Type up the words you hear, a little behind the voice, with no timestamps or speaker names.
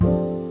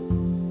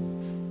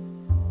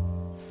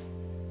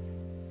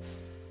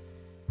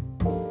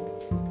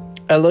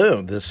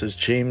Hello, this is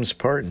James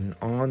Parton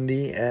on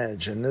The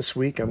Edge, and this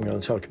week I'm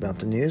going to talk about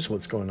the news,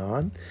 what's going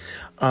on.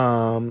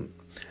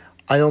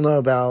 I don't know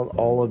about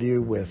all of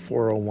you with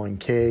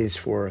 401ks,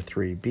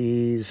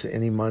 403bs,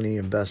 any money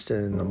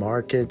invested in the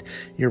market.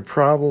 You're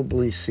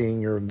probably seeing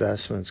your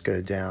investments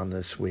go down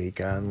this week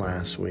and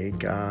last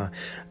week.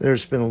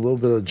 There's been a little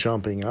bit of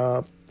jumping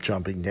up,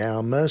 jumping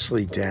down,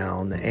 mostly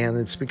down, and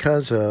it's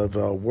because of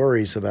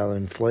worries about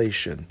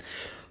inflation.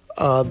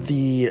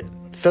 The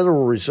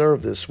Federal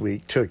Reserve this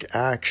week took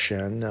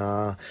action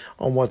on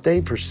what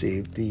they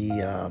perceived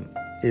the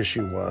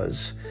issue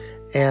was,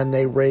 and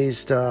they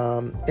raised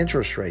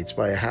interest rates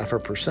by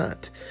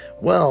 0.5%.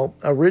 Well,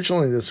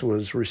 originally this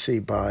was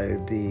received by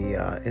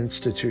the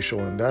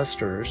institutional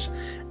investors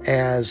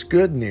as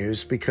good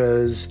news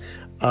because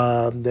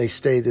they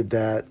stated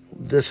that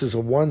this is a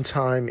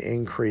one-time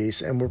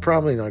increase, and we're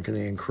probably not going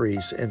to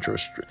increase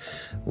interest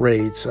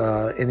rates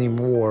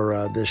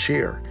anymore this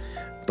year.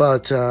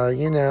 But,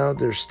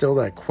 there's still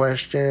that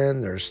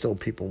question. There's still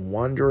people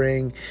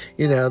wondering.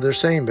 They're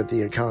saying that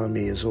the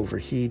economy is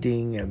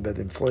overheating and that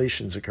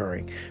inflation's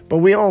occurring. But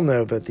we all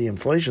know that the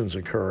inflation's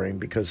occurring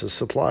because of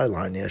supply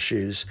line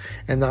issues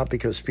and not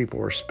because people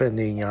are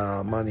spending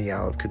money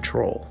out of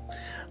control.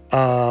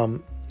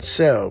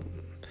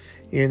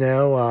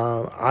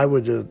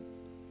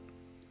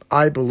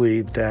 I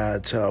believe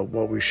that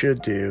what we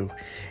should do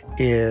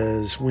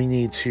is we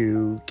need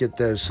to get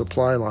those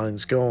supply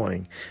lines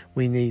going.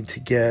 We need to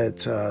get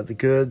the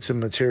goods and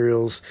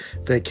materials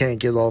that can't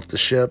get off the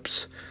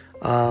ships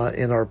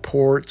in our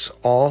ports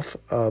off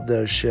of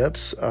those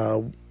ships.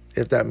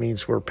 If that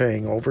means we're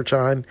paying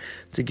overtime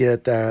to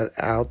get that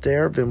out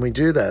there, then we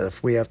do that.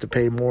 If we have to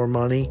pay more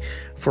money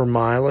for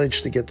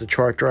mileage to get the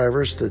truck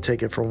drivers to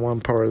take it from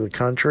one part of the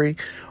country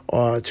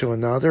to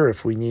another,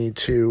 if we need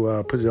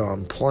to put it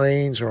on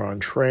planes or on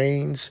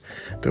trains,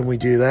 then we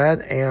do that.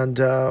 And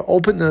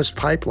open those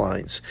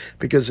pipelines,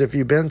 because if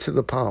you've been to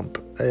the pump,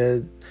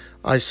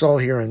 I saw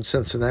here in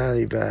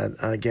Cincinnati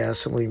that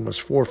gasoline was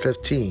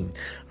 $4.15.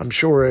 I'm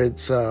sure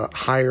it's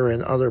higher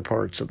in other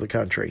parts of the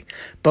country.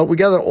 But we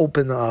got to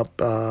open up,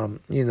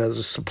 the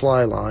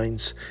supply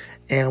lines,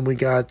 and we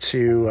got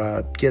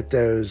to get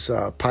those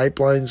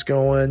pipelines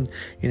going.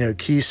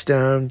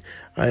 Keystone,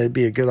 it'd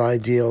be a good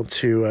idea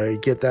to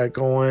get that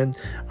going.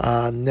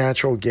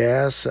 Natural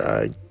gas,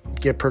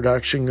 get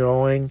production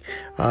going,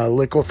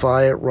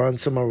 liquefy it, run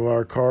some of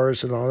our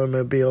cars and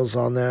automobiles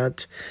on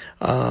that.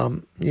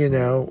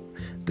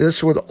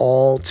 This would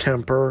all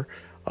temper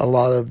a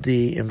lot of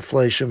the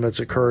inflation that's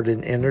occurred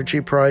in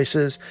energy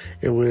prices.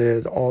 It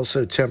would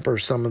also temper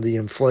some of the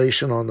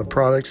inflation on the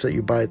products that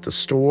you buy at the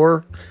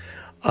store.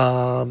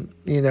 I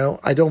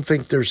don't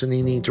think there's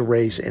any need to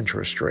raise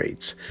interest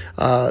rates.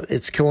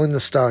 It's killing the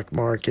stock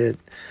market.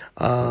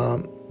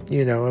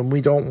 And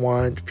we don't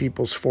want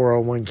people's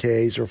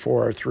 401ks or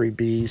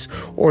 403bs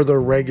or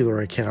their regular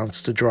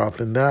accounts to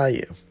drop in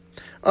value.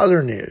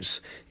 Other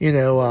news,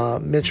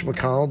 Mitch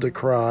McConnell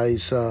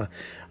decries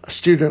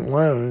student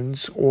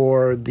loans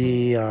or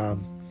the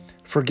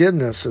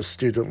forgiveness of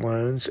student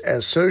loans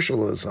as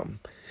socialism.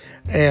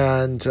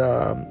 And,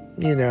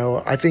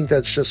 I think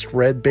that's just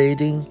red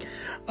baiting.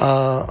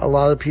 A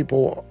lot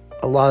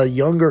of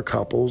younger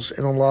couples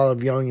and a lot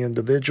of young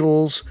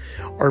individuals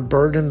are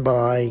burdened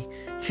by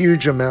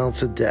huge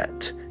amounts of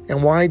debt.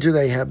 And why do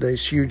they have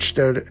those huge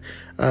student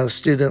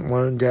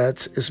loan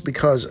debts? Is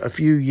because a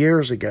few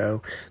years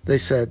ago they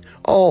said,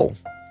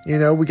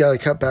 we got to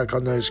cut back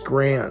on those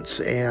grants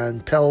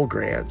and Pell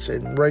grants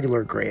and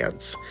regular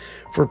grants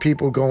for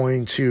people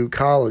going to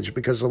college,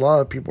 because a lot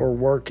of people are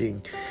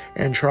working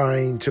and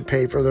trying to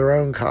pay for their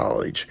own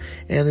college.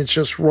 And it's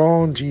just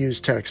wrong to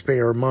use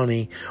taxpayer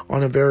money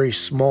on a very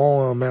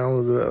small amount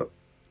of the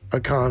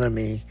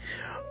economy,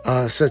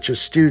 such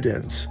as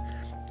students.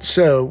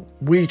 So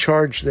we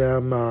charge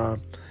them,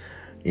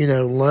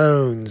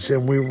 loans,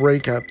 and we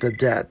rake up the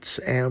debts,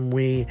 and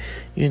we,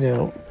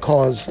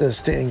 cause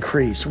this to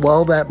increase.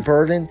 Well, that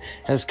burden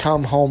has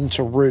come home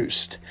to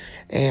roost.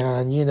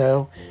 And,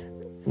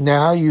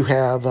 now you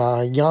have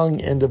young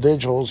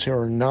individuals who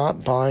are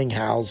not buying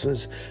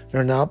houses,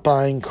 they're not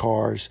buying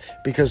cars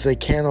because they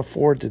can't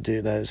afford to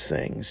do those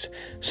things.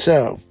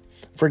 So,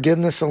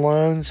 forgiveness of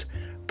loans,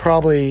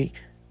 probably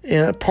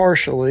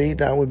partially,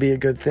 that would be a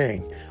good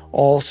thing.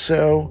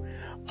 Also,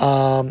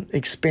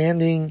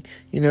 expanding,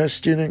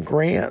 student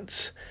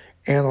grants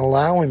and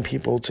allowing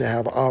people to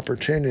have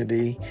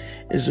opportunity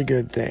is a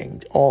good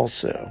thing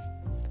also.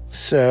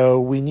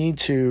 So we need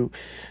to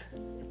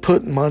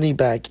put money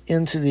back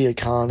into the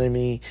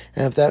economy,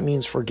 and if that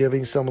means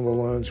forgiving some of the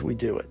loans, we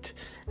do it.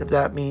 If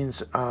that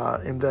means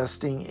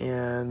investing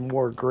in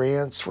more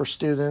grants for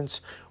students,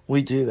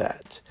 we do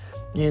that.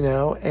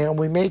 And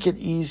we make it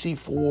easy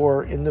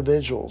for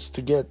individuals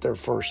to get their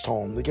first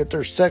home, to get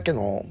their second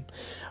home,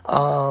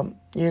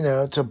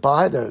 to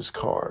buy those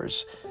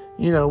cars.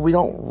 We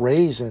don't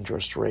raise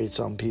interest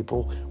rates on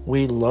people,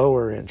 we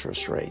lower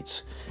interest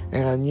rates.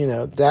 And,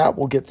 that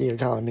will get the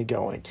economy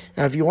going.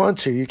 And if you want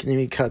to, you can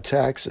even cut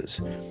taxes.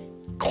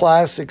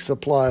 Classic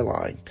supply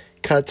line.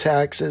 cut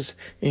taxes,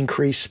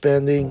 increase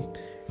spending.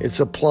 It's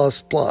a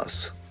plus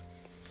plus.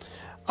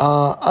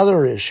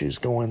 Other issues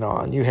going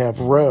on. You have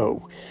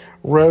Roe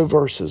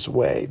versus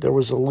Wade. There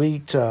was a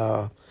leaked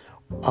article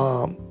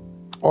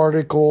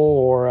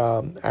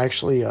or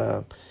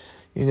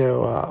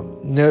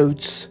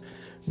notes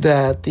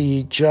that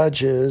the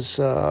judges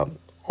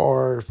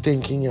are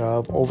thinking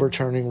of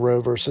overturning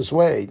Roe versus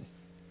Wade.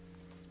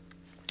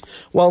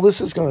 Well,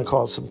 this is going to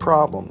cause some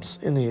problems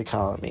in the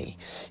economy.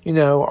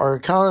 Our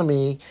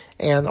economy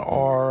and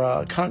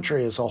our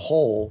country as a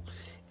whole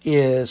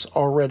is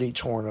already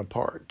torn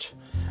apart.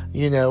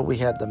 We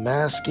had the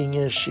masking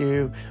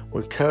issue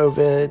with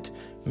COVID,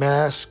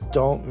 mask,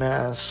 don't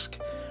mask,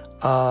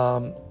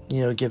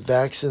 get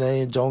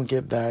vaccinated, don't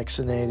get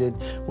vaccinated.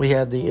 We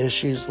had the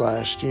issues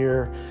last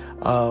year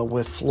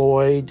with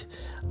Floyd.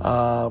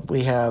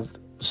 We have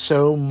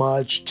so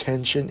much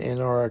tension in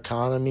our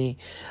economy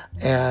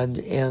and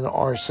in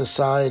our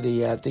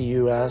society at the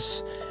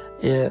U.S.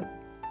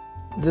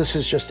 This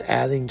is just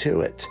adding to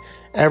it.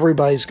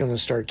 Everybody's going to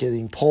start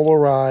getting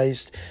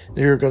polarized.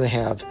 You're going to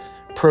have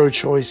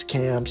pro-choice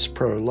camps,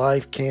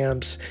 pro-life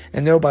camps,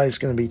 and nobody's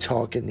going to be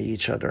talking to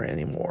each other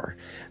anymore.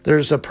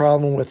 There's a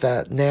problem with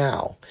that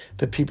now,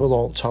 that people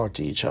don't talk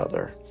to each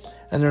other,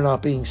 and they're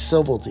not being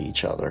civil to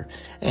each other,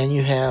 and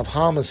you have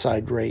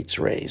homicide rates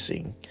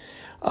raising.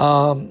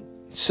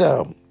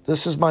 So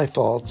this is my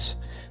thoughts.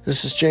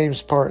 This is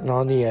James Parton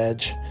on the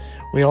Edge.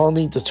 We all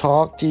need to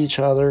talk to each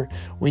other.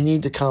 We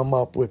need to come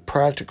up with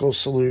practical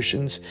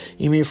solutions,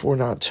 even if we're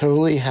not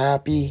totally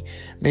happy,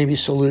 maybe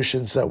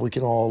solutions that we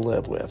can all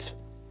live with.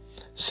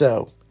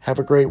 So have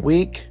a great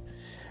week,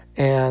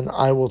 and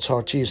I will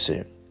talk to you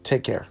soon.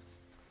 Take care.